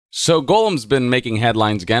So Gollum's been making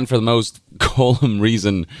headlines again for the most Gollum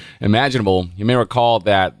reason imaginable. You may recall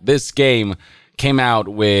that this game came out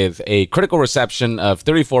with a critical reception of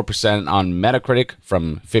 34% on Metacritic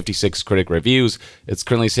from 56 critic reviews. It's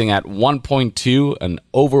currently sitting at 1.2, an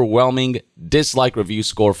overwhelming dislike review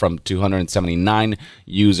score from 279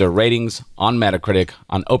 user ratings on Metacritic.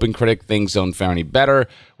 On OpenCritic, things don't fare any better,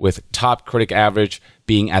 with top critic average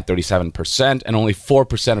being at 37% and only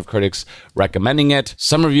 4% of critics recommending it.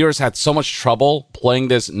 Some reviewers had so much trouble playing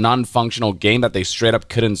this non-functional game that they straight up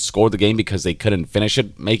couldn't score the game because they couldn't finish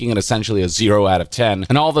it, making it essentially a 0 out of 10.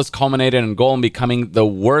 And all this culminated in Gollum becoming the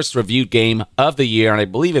worst reviewed game of the year, and I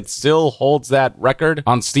believe it still holds that record.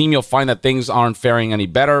 On Steam, you'll find that things aren't faring any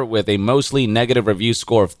better, with a mostly negative review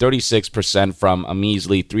score of 36% from a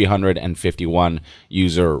measly 351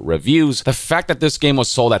 user reviews. The fact that this game was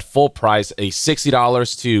sold at full price, a $60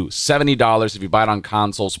 to $70 if you buy it on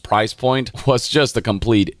consoles price point, was just a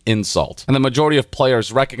complete insult. And the majority of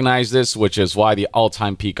players recognize this, which is why the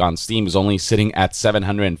all-time peak on Steam is only sitting at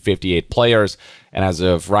 758 players. And as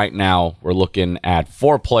of right now, we're looking at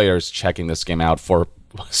 4 players checking this game out for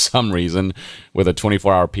some reason, with a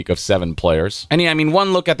 24-hour peak of 7 players. And yeah, I mean,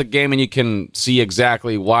 one look at the game and you can see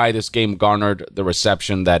exactly why this game garnered the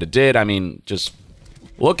reception that it did. I mean, just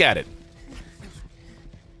look at it.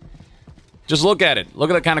 Just look at it. Look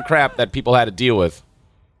at the kind of crap that people had to deal with.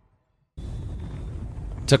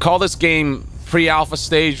 To call this game pre-alpha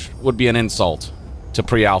stage would be an insult to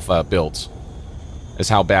pre-alpha builds, is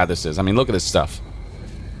how bad this is. I mean, look at this stuff.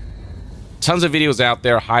 Tons of videos out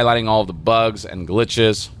there highlighting all of the bugs and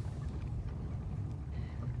glitches.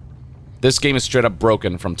 This game is straight up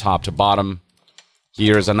broken from top to bottom.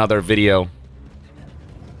 Here's another video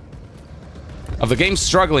of the game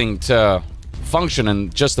struggling to function in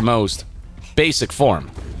just the most basic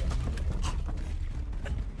form.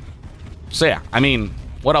 So yeah, I mean,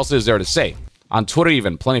 what else is there to say? On Twitter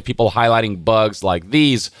even, plenty of people highlighting bugs like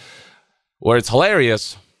these, where it's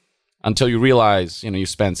hilarious until you realize, you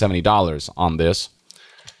spend $70 on this.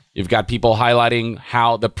 You've got people highlighting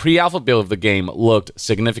how the pre-alpha build of the game looked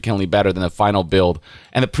significantly better than the final build.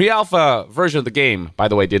 And the pre-alpha version of the game, by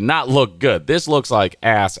the way, did not look good. This looks like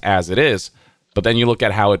ass as it is, but then you look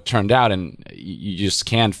at how it turned out and you just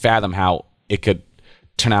can't fathom how it could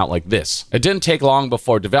turn out like this. It didn't take long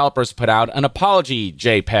before developers put out an apology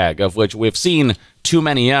JPEG, of which we've seen too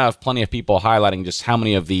many of. Plenty of people highlighting just how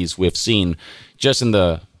many of these we've seen just in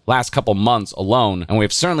the last couple months alone, and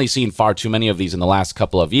we've certainly seen far too many of these in the last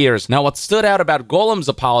couple of years. Now, what stood out about Gollum's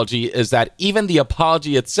apology is that even the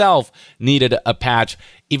apology itself needed a patch.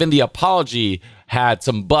 Even the apology had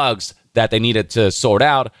some bugs that they needed to sort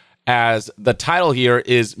out, as the title here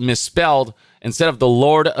is misspelled. Instead of the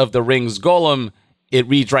Lord of the Rings Gollum, it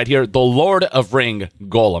reads right here, the Lord of Ring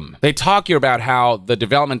Gollum. They talk here about how the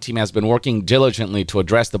development team has been working diligently to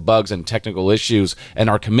address the bugs and technical issues and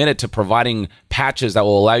are committed to providing patches that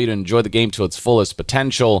will allow you to enjoy the game to its fullest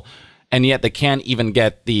potential, and yet they can't even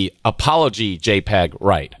get the apology JPEG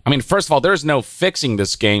right. I mean, first of all, there's no fixing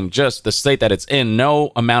this game, just the state that it's in.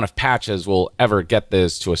 No amount of patches will ever get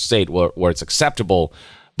this to a state where it's acceptable.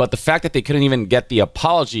 But the fact that they couldn't even get the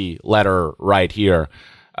apology letter right here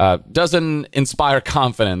doesn't inspire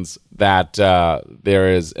confidence that there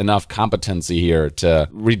is enough competency here to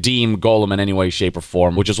redeem Gollum in any way, shape, or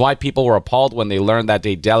form, which is why people were appalled when they learned that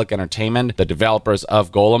Daedalic Entertainment, the developers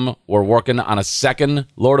of Gollum, were working on a second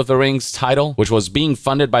Lord of the Rings title, which was being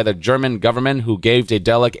funded by the German government, who gave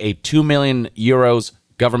Daedalic a 2 million euros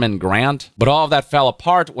government grant. But all of that fell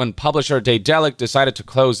apart when publisher Daedalic decided to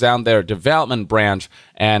close down their development branch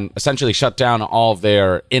and essentially shut down all of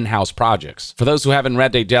their in-house projects. For those who haven't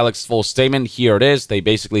read Daedalic's full statement, here it is. They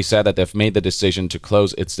basically said that they've made the decision to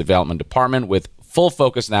close its development department, with full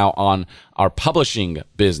focus now on our publishing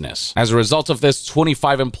business. As a result of this,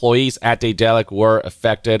 25 employees at Daedalic were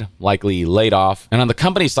affected, likely laid off. And on the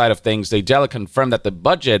company side of things, Daedalic confirmed that the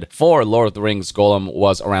budget for Lord of the Rings Gollum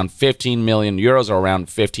was around 15 million euros, or around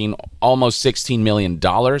almost $16 million.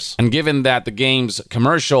 And given that the game's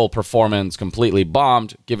commercial performance completely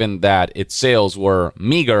bombed, given that its sales were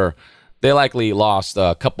meager, they likely lost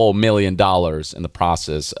a couple $1 million in the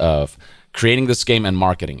process of creating this game and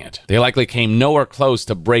marketing it. They likely came nowhere close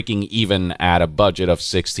to breaking even at a budget of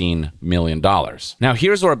 $16 million. Now,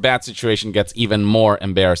 here's where a bad situation gets even more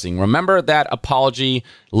embarrassing. Remember that apology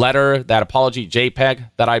letter, that apology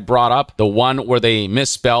JPEG that I brought up? The one where they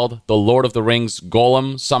misspelled the Lord of the Rings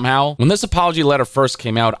Gollum somehow? When this apology letter first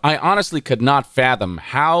came out, I honestly could not fathom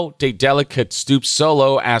how Daedalic could stoop so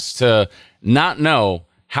low as to not know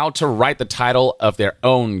how to write the title of their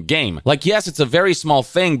own game. Like, yes, it's a very small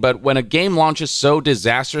thing, but when a game launches so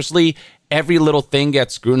disastrously, every little thing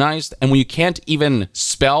gets scrutinized, and when you can't even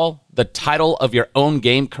spell the title of your own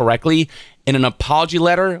game correctly in an apology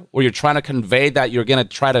letter where you're trying to convey that you're going to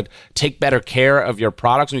try to take better care of your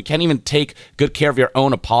products, and you can't even take good care of your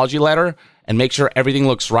own apology letter and make sure everything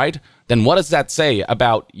looks right, then what does that say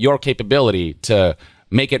about your capability to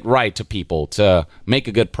make it right to people, to make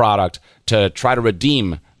a good product, to try to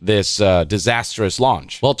redeem this disastrous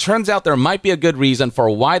launch? Well, it turns out there might be a good reason for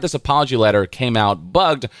why this apology letter came out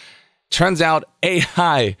bugged. Turns out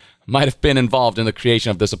AI might have been involved in the creation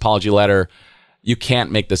of this apology letter. You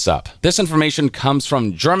can't make this up. This information comes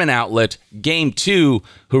from German outlet Game2,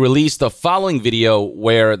 who released the following video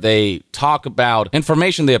where they talk about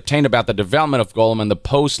information they obtained about the development of Gollum and the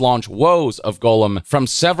post-launch woes of Gollum from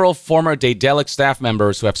several former Daedalic staff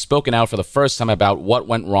members who have spoken out for the first time about what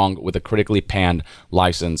went wrong with the critically panned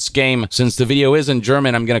licensed game. Since the video is in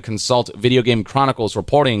German, I'm going to consult Video Game Chronicle's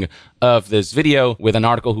reporting of this video with an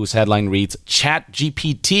article whose headline reads,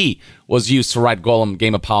 ChatGPT was used to write Gollum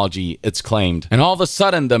game apology, it's claimed. And all of a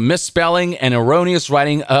sudden, the misspelling and erroneous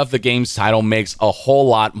writing of the game's title makes a whole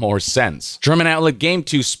lot more sense. German outlet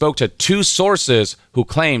Game2 spoke to 2 sources who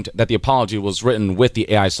claimed that the apology was written with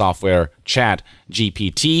the AI software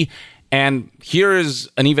ChatGPT. And here is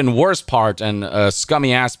an even worse part and a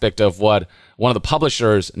scummy aspect of what one of the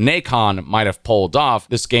publishers, Nacon, might have pulled off.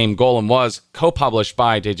 This game, Gollum, was co-published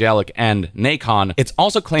by Daedalic and Nacon. It's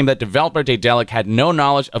also claimed that developer Daedalic had no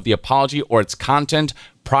knowledge of the apology or its content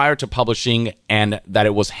prior to publishing, and that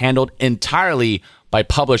it was handled entirely by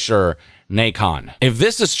publisher Nacon. If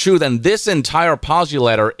this is true, then this entire apology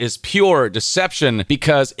letter is pure deception,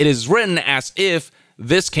 because it is written as if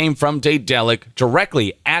this came from Daedalic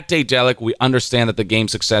directly. At Daedalic, we understand that the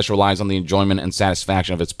game's success relies on the enjoyment and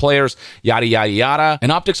satisfaction of its players, yada, yada, yada.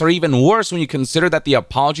 And optics are even worse when you consider that the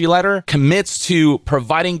apology letter commits to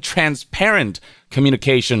providing transparent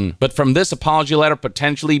communication. But from this apology letter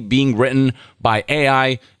potentially being written by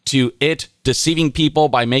AI to it deceiving people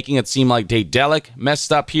by making it seem like Daedalic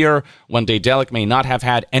messed up here, when Daedalic may not have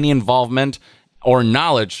had any involvement or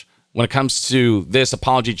knowledge when it comes to this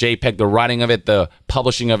apology JPEG, the writing of it, the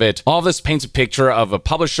publishing of it. All of this paints a picture of a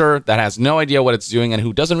publisher that has no idea what it's doing and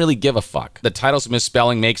who doesn't really give a fuck. The title's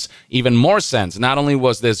misspelling makes even more sense. Not only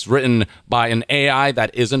was this written by an AI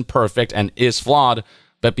that isn't perfect and is flawed,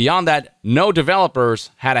 but beyond that, no developers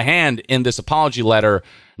had a hand in this apology letter.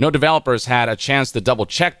 No developers had a chance to double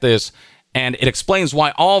check this. And it explains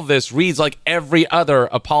why all of this reads like every other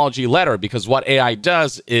apology letter, because what AI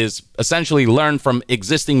does is essentially learn from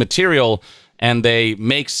existing material, and they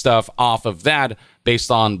make stuff off of that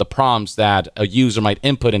based on the prompts that a user might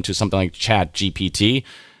input into something like ChatGPT.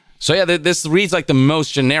 So yeah, this reads like the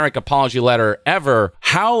most generic apology letter ever.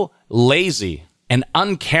 How lazy and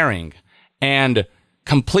uncaring and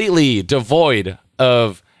completely devoid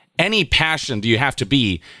of any passion do you have to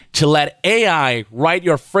be to let AI write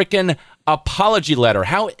your frickin' apology letter?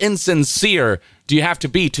 How insincere do you have to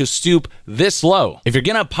be to stoop this low? If you're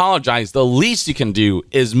gonna apologize, the least you can do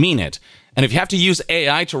is mean it. And if you have to use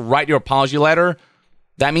AI to write your apology letter,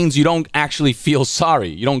 that means you don't actually feel sorry.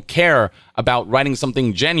 You don't care about writing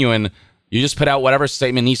something genuine. You just put out whatever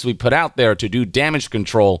statement needs to be put out there to do damage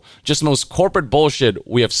control. Just the most corporate bullshit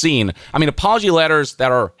we have seen. I mean, apology letters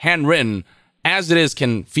that are handwritten as it is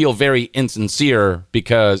can feel very insincere,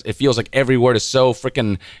 because it feels like every word is so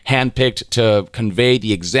freaking handpicked to convey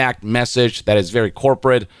the exact message that is very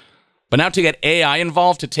corporate. But now to get AI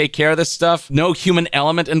involved to take care of this stuff, no human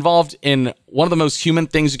element involved in one of the most human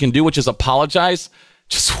things you can do, which is apologize.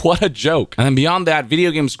 Just what a joke. And then beyond that,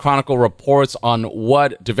 Video Games Chronicle reports on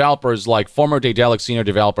what developers like former Daedalic senior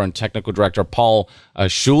developer and technical director Paul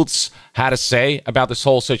Schultz had to say about this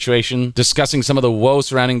whole situation, discussing some of the woes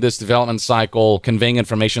surrounding this development cycle, conveying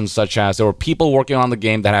information such as there were people working on the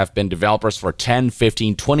game that have been developers for 10,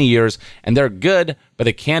 15, 20 years, and they're good, but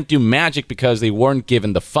they can't do magic because they weren't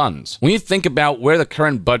given the funds. When you think about where the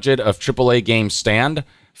current budget of AAA games stand,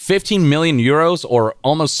 15 million euros or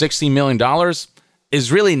almost $60 million is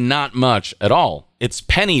really not much at all. It's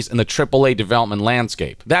pennies in the AAA development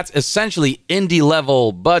landscape. That's essentially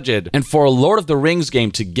indie-level budget. And for a Lord of the Rings game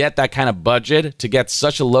to get that kind of budget, to get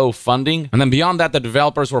such a low funding, and then beyond that, the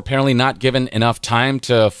developers were apparently not given enough time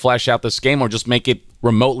to flesh out this game or just make it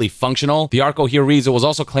remotely functional. The article here reads, it was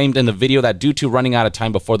also claimed in the video that due to running out of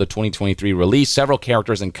time before the 2023 release, several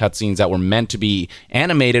characters and cutscenes that were meant to be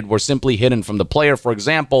animated were simply hidden from the player. For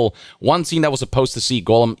example, one scene that was supposed to see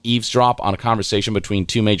Gollum eavesdrop on a conversation between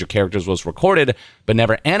two major characters was recorded, but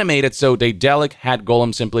never animated, so Daedalic had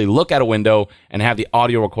Gollum simply look at a window and have the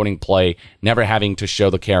audio recording play, never having to show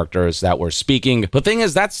the characters that were speaking. The thing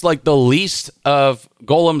is, that's like the least of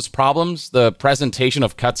Gollum's problems, the presentation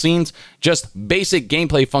of cutscenes. Just basic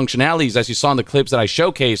gameplay functionalities, as you saw in the clips that I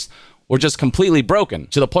showcased, were just completely broken,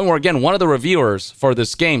 to the point where, again, one of the reviewers for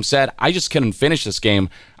this game said, I just couldn't finish this game.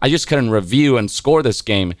 I just couldn't review and score this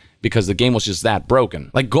game because the game was just that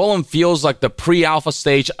broken. Like, Gollum feels like the pre-alpha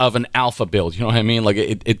stage of an alpha build, you know what I mean? Like,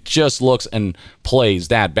 it just looks and plays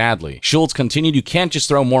that badly. Schultz continued, you can't just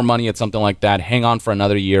throw more money at something like that, hang on for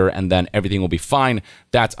another year, and then everything will be fine.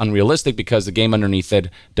 That's unrealistic because the game underneath it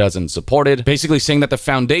doesn't support it. Basically saying that the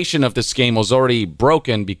foundation of this game was already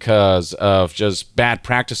broken because of just bad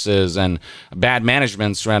practices and bad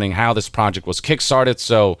management surrounding how this project was kickstarted.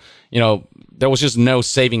 So, you know, there was just no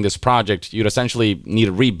saving this project. You'd essentially need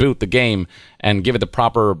to reboot the game and give it the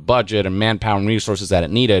proper budget and manpower and resources that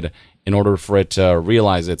it needed in order for it to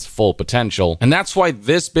realize its full potential. And that's why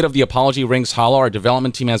this bit of the apology rings hollow. Our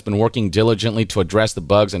development team has been working diligently to address the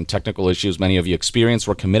bugs and technical issues many of you experienced.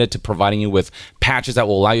 We're committed to providing you with patches that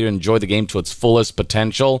will allow you to enjoy the game to its fullest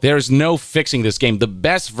potential. There's no fixing this game. The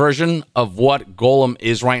best version of what Gollum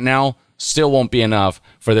is right now still won't be enough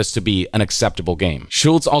for this to be an acceptable game.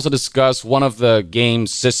 Schultz also discussed one of the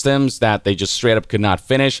game's systems that they just straight up could not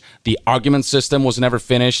finish. The argument system was never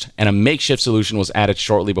finished, and a makeshift solution was added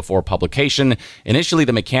shortly before publication. Initially,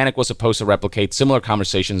 the mechanic was supposed to replicate similar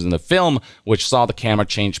conversations in the film, which saw the camera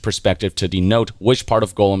change perspective to denote which part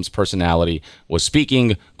of Gollum's personality was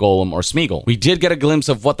speaking, Gollum or Smeagol. We did get a glimpse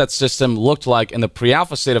of what that system looked like in the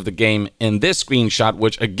pre-alpha state of the game in this screenshot,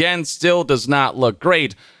 which again still does not look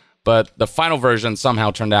great, but the final version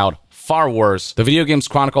somehow turned out far worse. The Video Games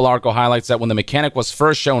Chronicle article highlights that when the mechanic was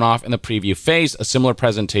first shown off in the preview phase, a similar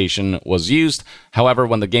presentation was used. However,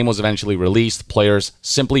 when the game was eventually released, players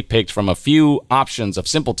simply picked from a few options of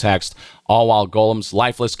simple text, all while Gollum's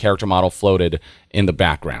lifeless character model floated in the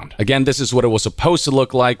background. Again, this is what it was supposed to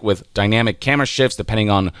look like, with dynamic camera shifts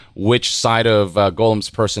depending on which side of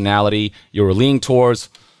Gollum's personality you were leaning towards.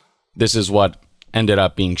 This is what ended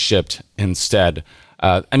up being shipped instead.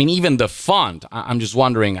 I mean, even the font, I'm just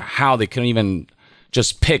wondering how they couldn't even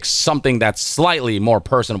just pick something that's slightly more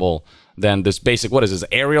personable than this basic, what is this,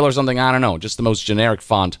 Arial or something? I don't know, just the most generic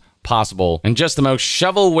font possible, and just the most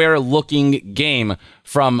shovelware-looking game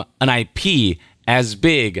from an IP as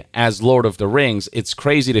big as Lord of the Rings. It's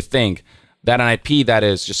crazy to think that an IP that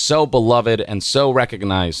is just so beloved and so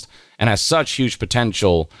recognized and has such huge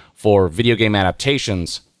potential for video game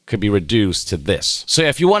adaptations could be reduced to this. So yeah,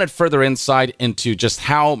 if you wanted further insight into just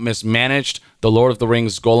how mismanaged the Lord of the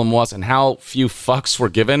Rings Gollum was and how few fucks were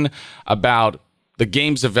given about the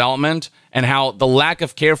game's development and how the lack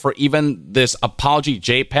of care for even this apology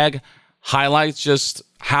JPEG highlights just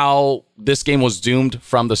how this game was doomed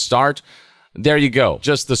from the start, there you go.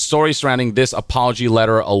 Just the story surrounding this apology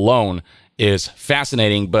letter alone is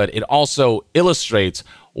fascinating, but it also illustrates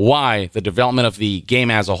why the development of the game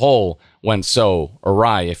as a whole went so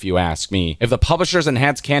awry, if you ask me. If the publishers and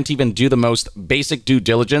heads can't even do the most basic due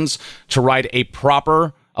diligence to write a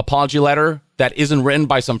proper apology letter that isn't written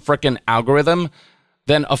by some frickin' algorithm,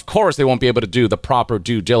 then of course they won't be able to do the proper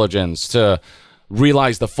due diligence to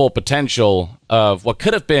realize the full potential of what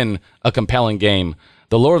could have been a compelling game.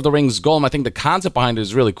 The Lord of the Rings Gollum, I think the concept behind it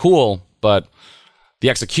is really cool, but the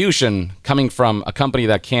execution coming from a company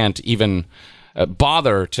that can't even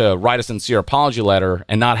bother to write a sincere apology letter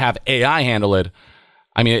and not have AI handle it,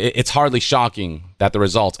 I mean, it's hardly shocking that the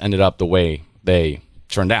results ended up the way they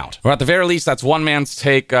turned out. Or at the very least, that's one man's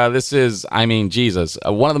take. This is, I mean, Jesus,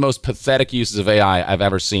 one of the most pathetic uses of AI I've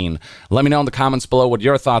ever seen. Let me know in the comments below what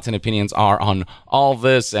your thoughts and opinions are on all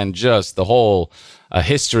this and just the whole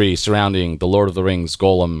history surrounding the Lord of the Rings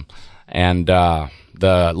Gollum and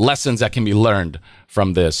the lessons that can be learned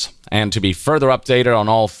from this. And to be further updated on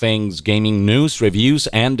all things gaming news, reviews,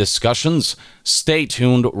 and discussions, stay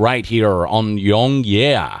tuned right here on Young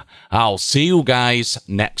Yeah. I'll see you guys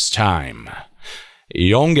next time.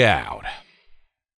 Young out.